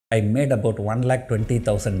I made about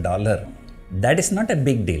 $1,20,000. That is not a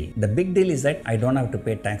big deal. The big deal is that I don't have to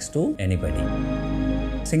pay tax to anybody.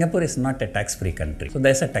 Singapore is not a tax-free country, so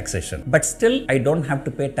there's a taxation. But still, I don't have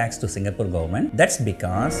to pay tax to Singapore government. That's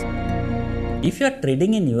because if you are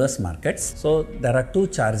trading in US markets, so there are two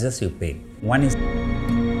charges you pay. One is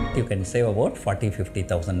you can save about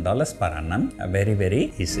 $40,000-$50,000 per annum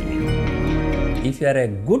very easily. If you are a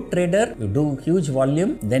good trader, you do huge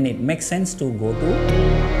volume, then it makes sense to go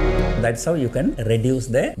to. That's how you can reduce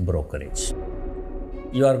the brokerage.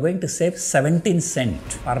 You are going to save 17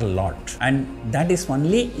 cents per lot, and that is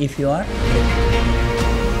only if you are